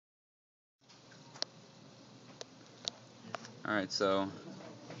Alright, so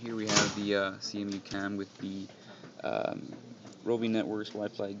here we have the CMU cam with the um, Roving Networks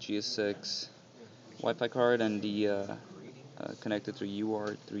Wi-Fi GS6 Wi-Fi card and the connected through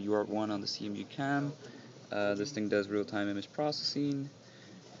UART1 on the CMU cam. This thing does real-time image processing.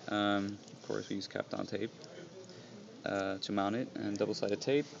 Of course, we use Kapton tape to mount it, and double-sided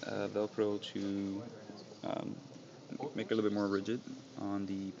tape, Velcro to um, make it a little bit more rigid on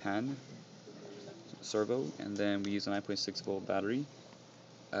the pan servo, and then we use a 9.6 volt battery,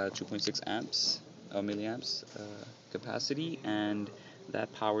 2.6 amps, milliamps capacity, and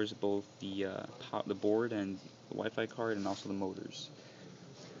that powers both the board and the Wi-Fi card, and also the motors.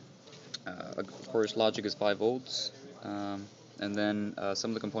 Of course, logic is 5 volts, and then some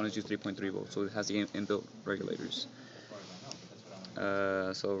of the components use 3.3 volts, so it has the inbuilt regulators.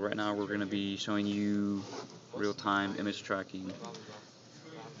 So right now we're going to be showing you real-time image tracking,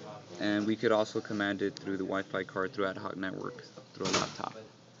 and we could also command it through the Wi-Fi card through Ad-Hoc network through a laptop.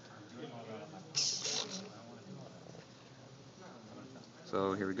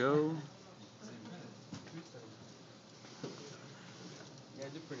 So here we go.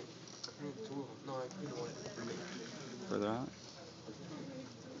 Further out.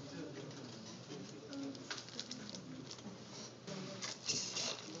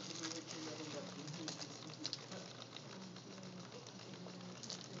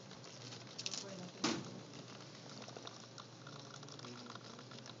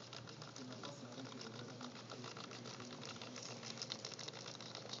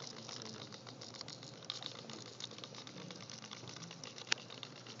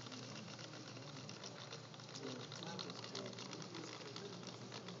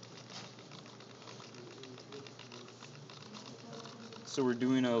 So we're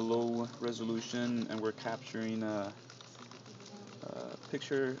doing a low resolution, and we're capturing red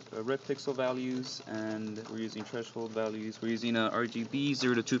pixel values, and we're using threshold values. We're using a RGB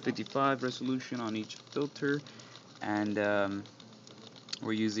 0 to 255 resolution on each filter, and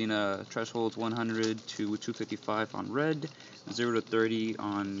we're using a threshold 100 to 255 on red, 0 to 30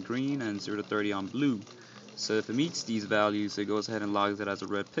 on green, and 0 to 30 on blue. So if it meets these values, it goes ahead and logs it as a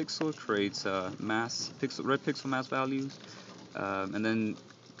red pixel, creates red pixel mass values, and then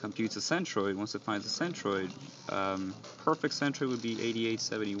computes a centroid. Once it finds a centroid, perfect centroid would be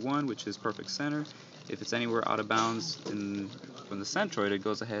 8871, which is perfect center. If it's anywhere out of bounds from the centroid, it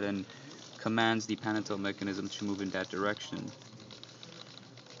goes ahead and commands the pan and tilt mechanism to move in that direction.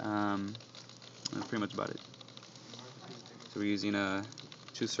 That's pretty much about it. So we're using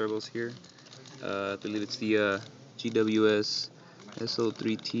two servos here. I believe it's the GWS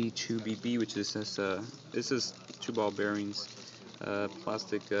SO3T2BB, which is this is 2 ball bearings,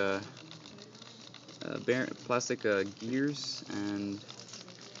 plastic gears, and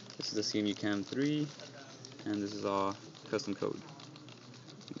this is the CMU Cam 3, and this is all custom code.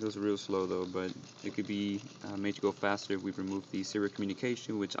 It goes real slow though, but it could be made to go faster if we remove the serial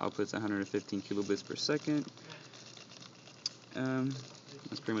communication, which outputs 115 kilobits per second.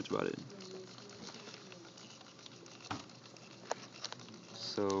 That's pretty much about it.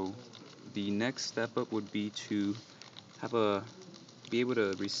 So the next step up would be to be able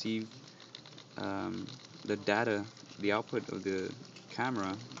to receive the data, the output of the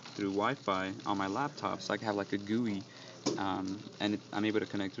camera through Wi-Fi on my laptop, so I can have like a GUI, and I'm able to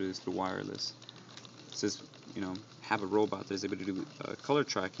connect to this through wireless. Just have a robot that is able to do color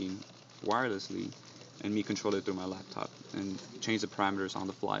tracking wirelessly, and me control it through my laptop and change the parameters on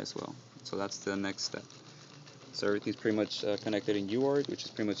the fly as well. So that's the next step. So everything's pretty much connected in UART, which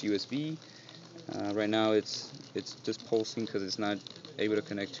is pretty much USB. Right now it's just pulsing because it's not able to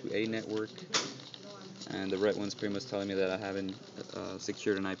connect to a network, and the red one's pretty much telling me that I haven't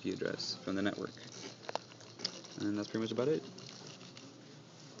secured an IP address from the network. And that's pretty much about it.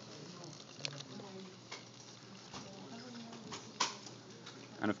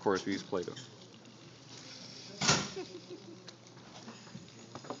 And of course we use Play-Doh.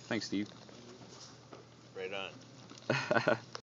 Thanks, Steve. Right on.